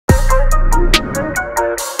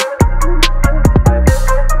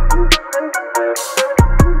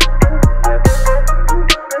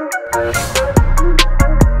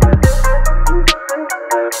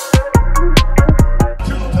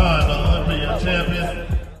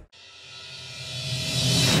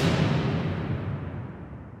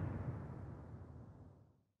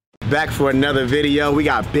back for another video. We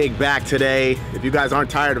got big back today. If you guys aren't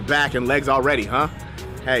tired of back and legs already, huh?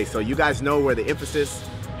 Hey, so you guys know where the emphasis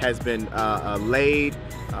has been laid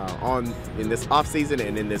on in this off season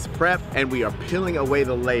and in this prep, and we are peeling away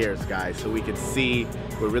the layers, guys, so we can see,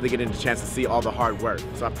 we're really getting a chance to see all the hard work.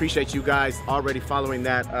 So I appreciate you guys already following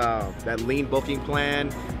that that lean bulking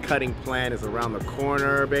plan. Cutting plan is around the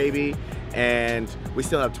corner, baby. And we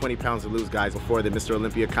still have 20 pounds to lose, guys, before the Mr.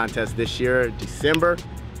 Olympia contest this year, December.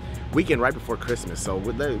 Weekend right before Christmas. So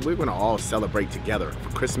we're gonna all celebrate together for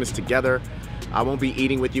Christmas together. I won't be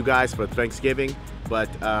eating with you guys for Thanksgiving, but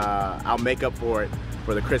I'll make up for it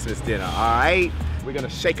for the Christmas dinner, all right? We're gonna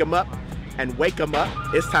shake them up and wake them up.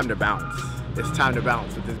 It's time to bounce. It's time to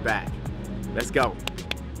bounce with this bag. Let's go.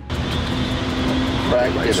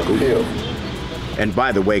 And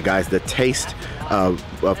by the way, guys, the taste of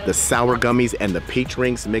the sour gummies and the peach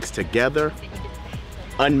rings mixed together,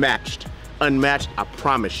 unmatched. Unmatched, I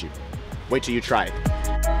promise you. Wait till you try it.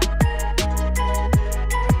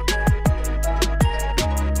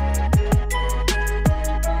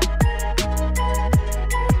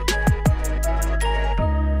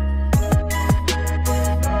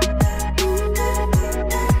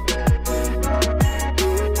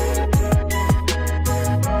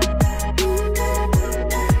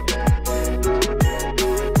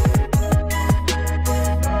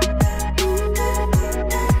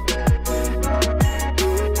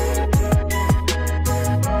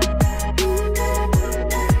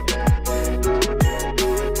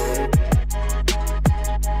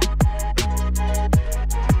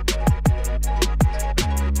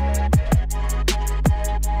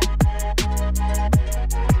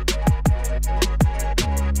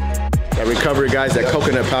 Recovery, guys, that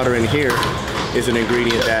coconut powder in here is an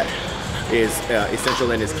ingredient that is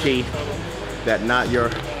essential and is key that not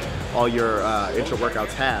all your intra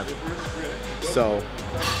workouts have. So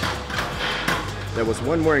there was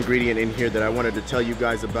one more ingredient in here that I wanted to tell you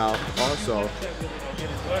guys about also,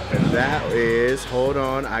 and that is, hold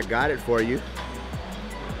on, I got it for you.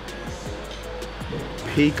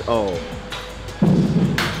 Pico. I'm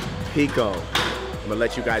gonna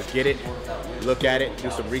let you guys get it, look at it,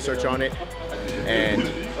 do some research on it, and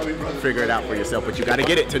figure it out for yourself. But you gotta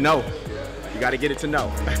get it to know. You gotta get it to know.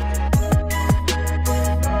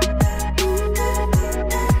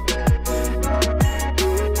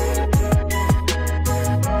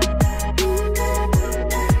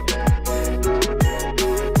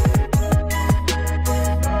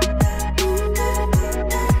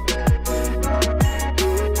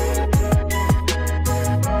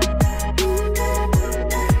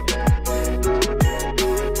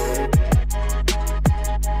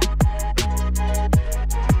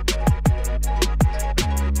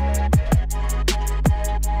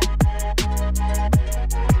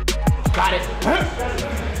 Got it.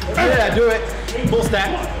 Yeah, do it. Full stack.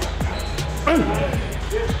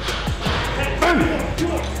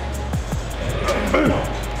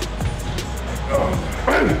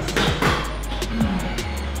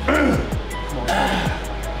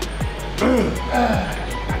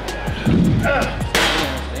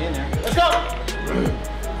 Let's go.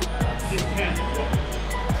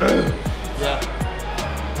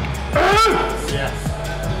 Yeah.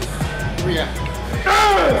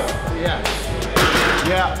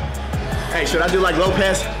 Yeah. Hey, should I do like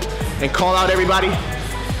Lopez and call out everybody?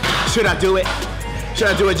 Should I do it? Should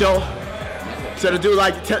I do it, Joel? Should I do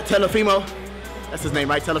like Telefimo? That's his name,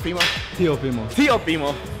 right? Telefimo?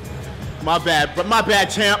 Teofimo. My bad, but my bad,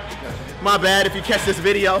 champ. My bad if you catch this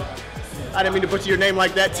video. I didn't mean to butcher your name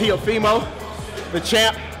like that. Teofimo, the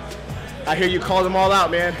champ. I hear you call them all out,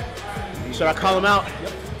 man. Should I call them out?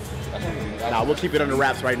 Nah, we'll keep it under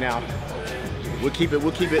wraps right now. We'll keep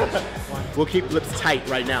lips tight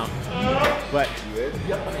right now. But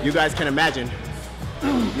you guys can imagine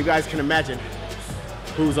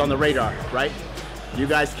who's on the radar, right? You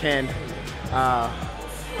guys can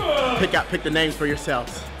pick the names for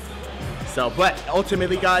yourselves. So, but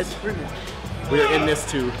ultimately, guys, we're in this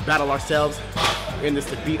to battle ourselves, we're in this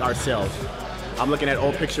to beat ourselves. I'm looking at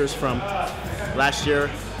old pictures from last year,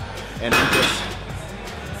 and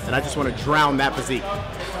I just want to drown that physique.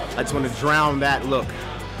 I just want to drown that look.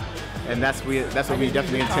 And that's what we definitely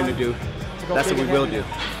intend to do. That's what we will do.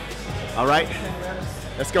 All right?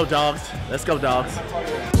 Let's go, dogs. Let's go, dogs.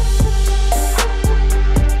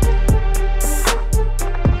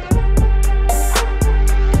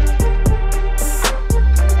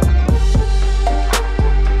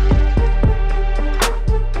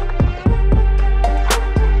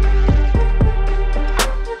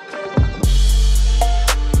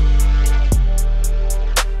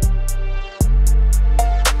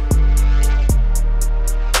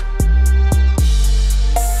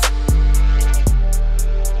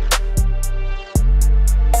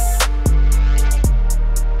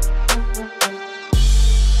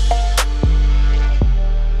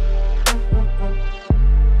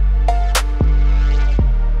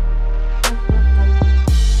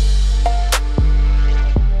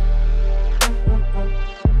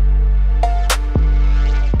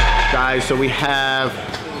 guys, so we have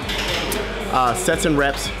sets and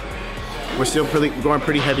reps. We're still going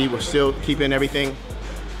pretty heavy. We're still keeping everything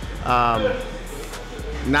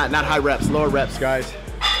not high reps, lower reps, guys.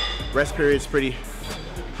 Rest period's pretty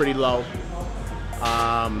low.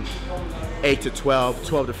 8 to 12,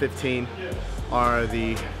 12 to 15 are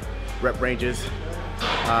the rep ranges.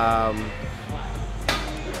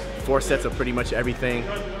 4 sets of pretty much everything.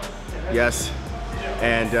 Yes,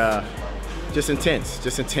 and just intense,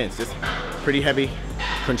 just pretty heavy,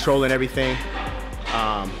 controlling everything,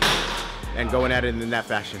 and going at it in that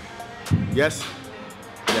fashion. Yes?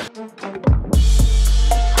 Yes.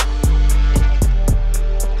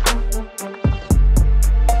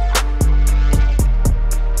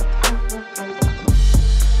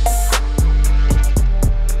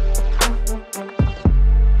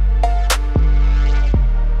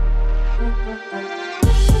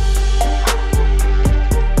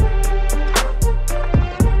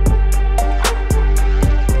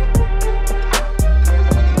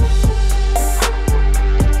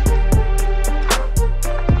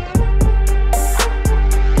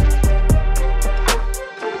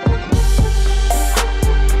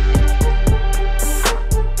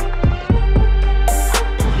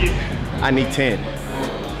 I need 10.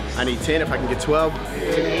 I need 10. If I can get 12,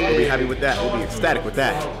 we'll be happy with that. We'll be ecstatic with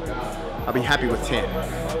that. I'll be happy with 10.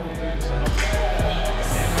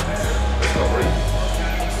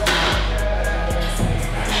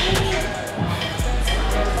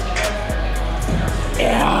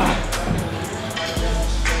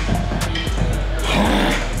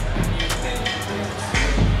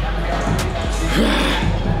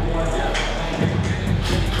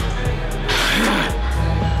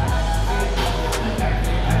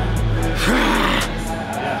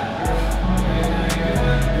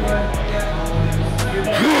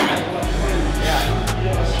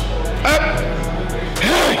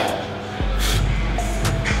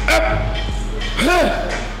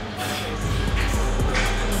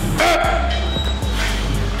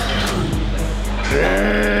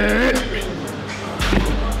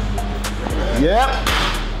 Yeah.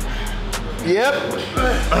 Yep.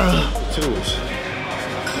 Tools.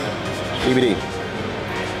 DVD.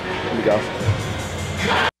 Here we go.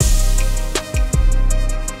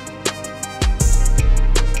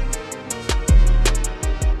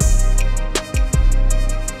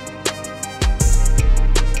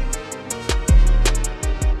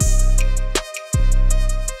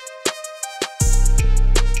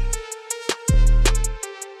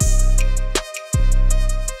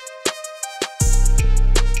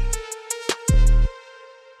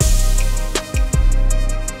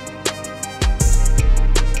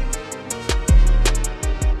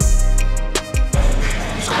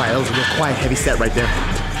 That was a real quiet, heavy set right there.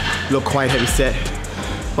 Real quiet, heavy set.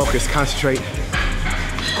 Focus, concentrate.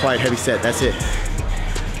 Quiet, heavy set, that's it.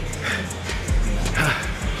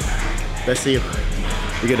 Let's see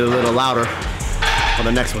if we get a little louder on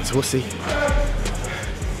the next one, so we'll see.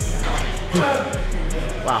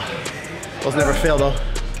 Wow, those never fail though.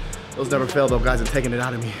 Those never fail though, guys, are taking it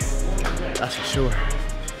out of me. That's for sure.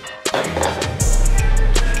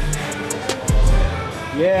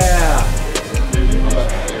 Yeah.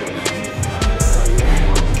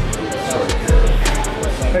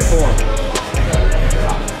 Pick one.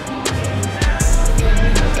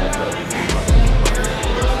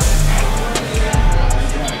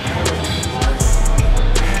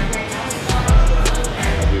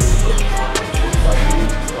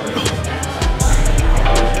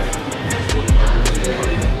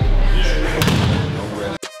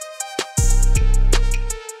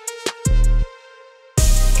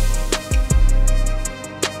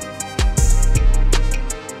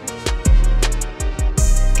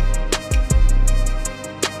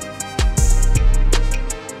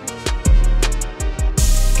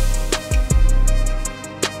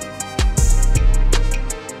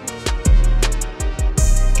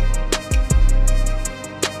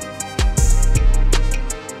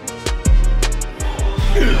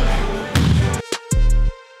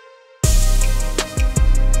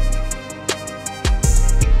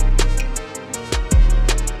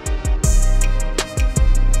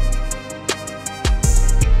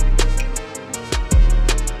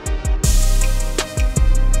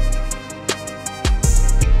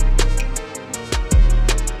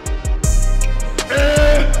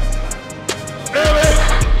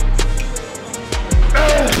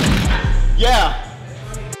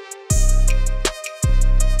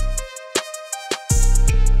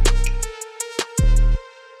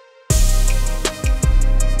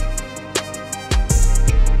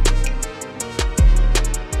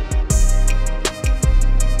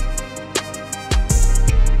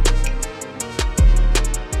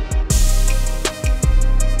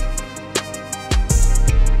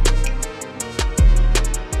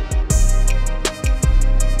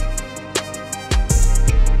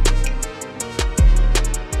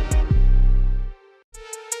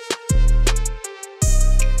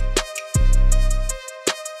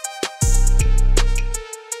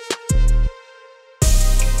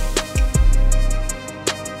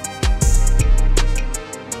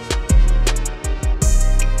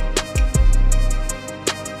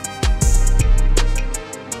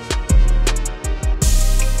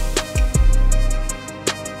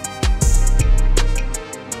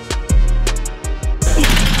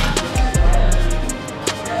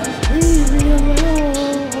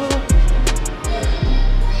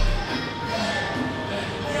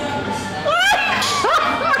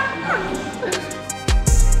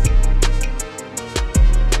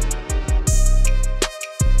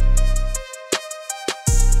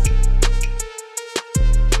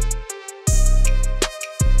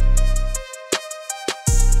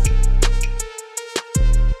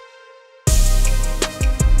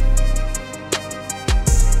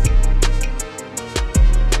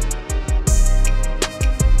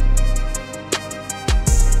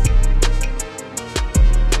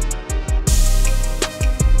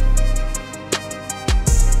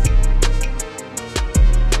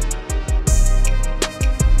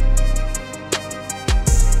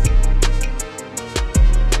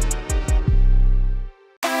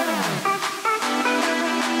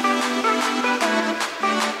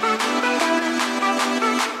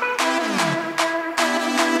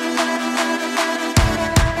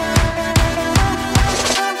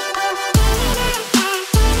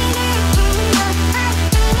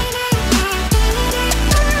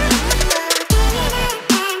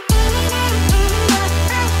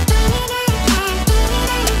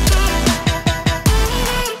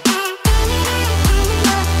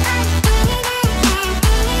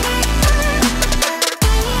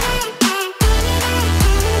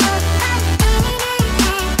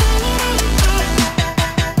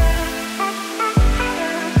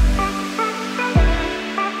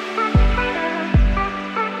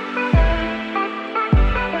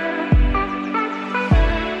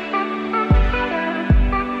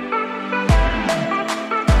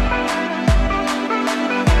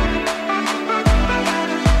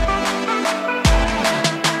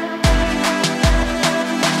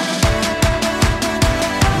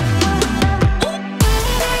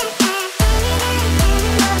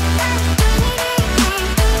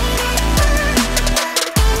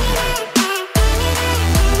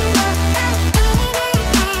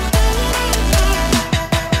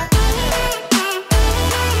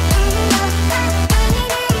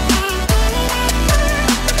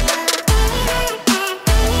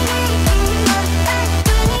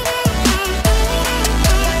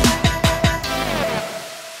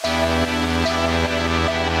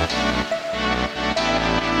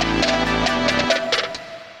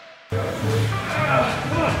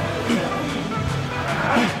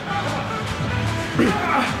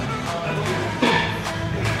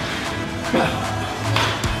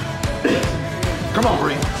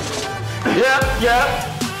 Yep.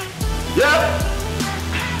 Yep.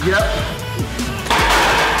 Yep.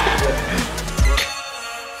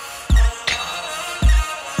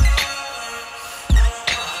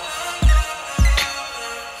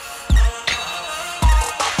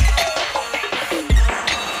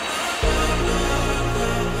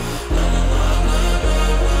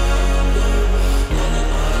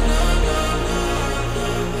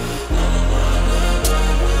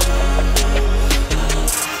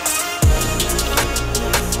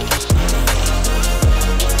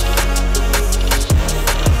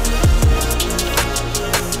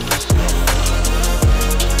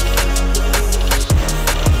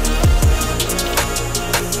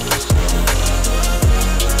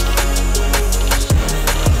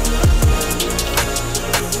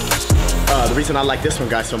 The reason I like this one,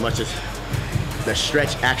 guys, so much is the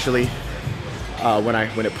stretch actually, when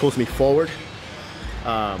it pulls me forward,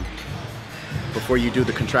 before you do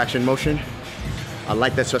the contraction motion. I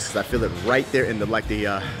like that stretch because I feel it right there in the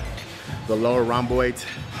lower rhomboids,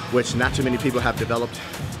 which not too many people have developed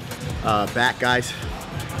back, guys,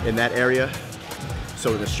 in that area.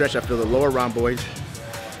 So in the stretch, I feel the lower rhomboids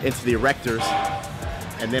into the erectors,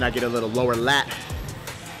 and then I get a little lower lat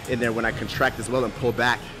in there when I contract as well and pull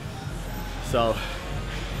back. So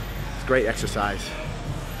it's great exercise.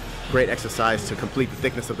 Great exercise to complete the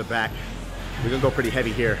thickness of the back. We're gonna go pretty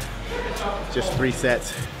heavy here. Just 3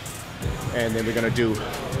 sets. And then we're gonna do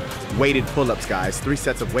weighted pull-ups, guys. 3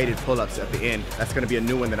 sets of weighted pull-ups at the end. That's gonna be a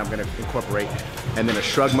new one that I'm gonna incorporate. And then a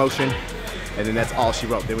shrug motion. And then that's all she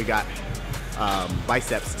wrote. Then we got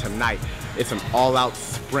biceps tonight. It's an all-out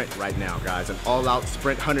sprint right now, guys. An all-out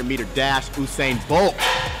sprint, 100-meter dash, Usain Bolt.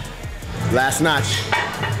 Last notch.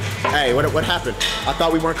 Hey, what happened? I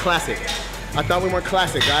thought we weren't classic. I thought we weren't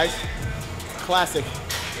classic, guys. Classic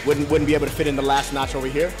wouldn't be able to fit in the last notch over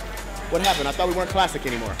here. What happened? I thought we weren't classic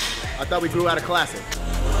anymore. I thought we grew out of classic.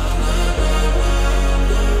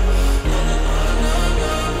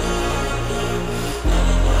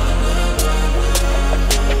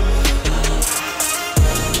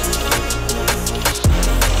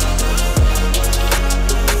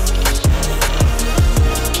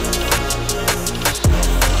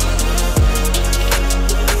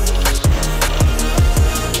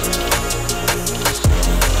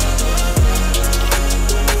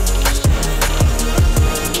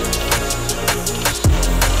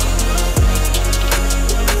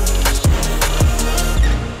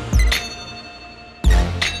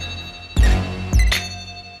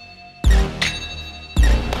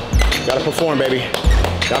 Gotta perform, baby.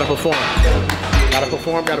 Gotta perform. Gotta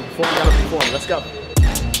perform, gotta perform, gotta perform. Let's go.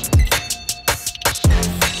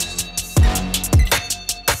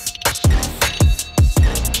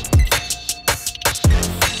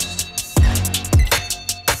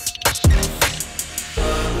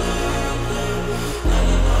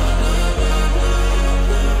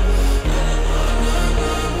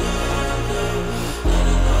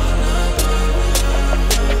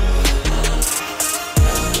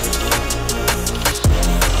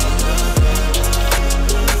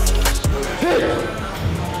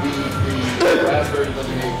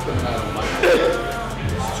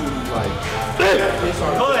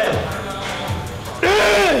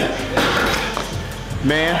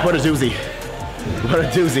 Man, what a doozy. What a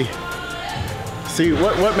doozy. See,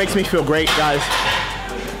 what makes me feel great, guys,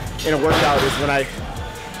 in a workout is when I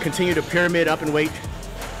continue to pyramid up in weight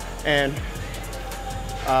and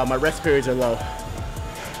my rest periods are low.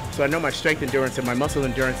 So I know my strength endurance and my muscle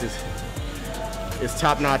endurance is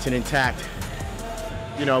top-notch and intact.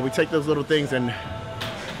 You know, we take those little things and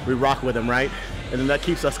we rock with them, right? And then that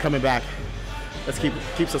keeps us coming back. That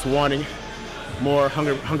keeps us wanting more,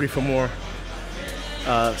 hungry for more.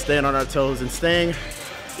 Staying on our toes and staying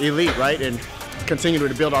elite, right? And continuing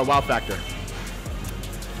to build our wow factor.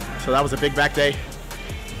 So that was a big back day.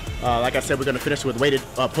 Like I said, we're gonna finish with weighted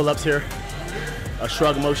pull-ups here, a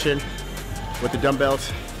shrug motion with the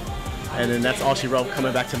dumbbells, and then that's all she wrote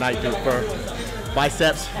coming back tonight for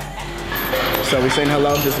biceps. So we're saying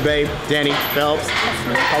hello, this is babe, Danny Phelps.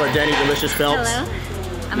 Call her Danny Delicious Phelps. Hello.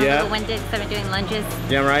 I'm a little winded because I've been doing lunges.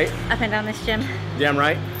 Damn right. Up and down this gym. Damn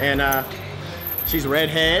right. And she's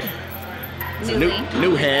redhead. New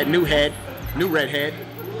redhead.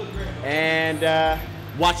 And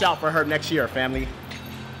watch out for her next year, family.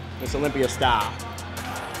 Miss Olympia style.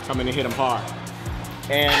 Coming to hit them hard.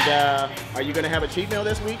 And are you gonna have a cheat meal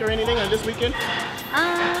this week or anything, or this weekend?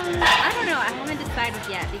 I don't know. I haven't decided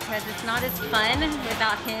yet because it's not as fun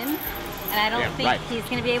without him, and I don't think he's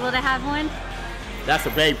gonna be able to have one. That's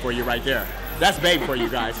a babe for you right there. That's babe for you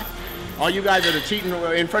guys. All you guys that are cheating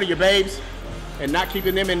in front of your babes and not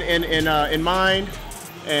keeping them in mind,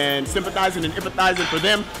 and sympathizing and empathizing for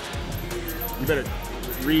them, you better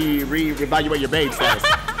reevaluate your babe status.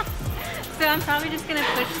 So I'm probably just gonna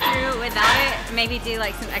push through without it. Maybe do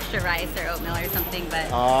like some extra rice or oatmeal or something, but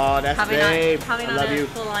oh, that's babe. Probably not I love you.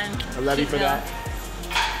 Full on. I love you for meal. that.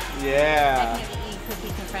 Yeah. I can eat cookies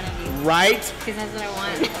in front of you. Right? Because that's what I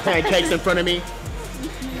want. Pancakes in front of me.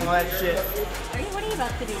 All that shit. What are you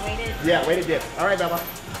about to do? Weighted? Yeah, weighted dip. All right, Bella.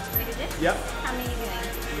 Weighted dip? Yep. How many are you doing?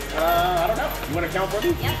 I don't know. You want to count for me?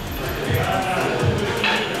 Yep.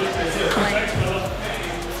 1,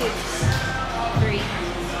 2, 3,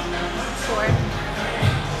 4,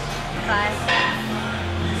 5,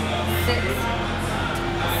 6,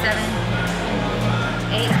 7,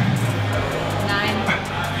 8, 9,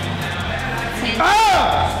 10. Ah!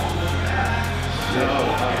 No,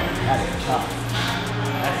 that is tough.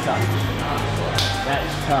 That's tough. That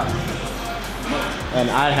is tough. And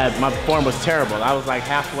my form was terrible. I was like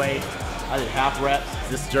halfway. I did half reps.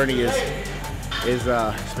 This journey is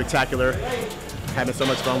spectacular. Having so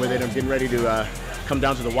much fun with it. I'm getting ready to come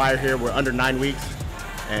down to the wire here. We're under 9 weeks,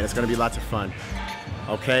 and it's gonna be lots of fun.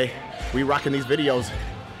 Okay, we rocking these videos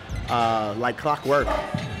like clockwork.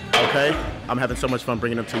 Okay, I'm having so much fun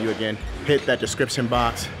bringing them to you again. Hit that description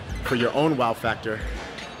box for your own wow factor,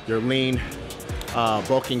 your lean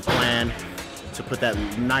bulking plan to put that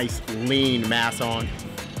nice lean mass on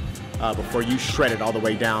before you shred it all the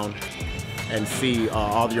way down and see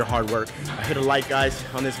all your hard work. Hit a like, guys,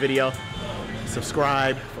 on this video.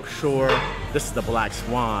 Subscribe for sure. This is the Black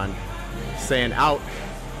Swan saying out,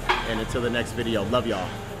 and until the next video, love y'all.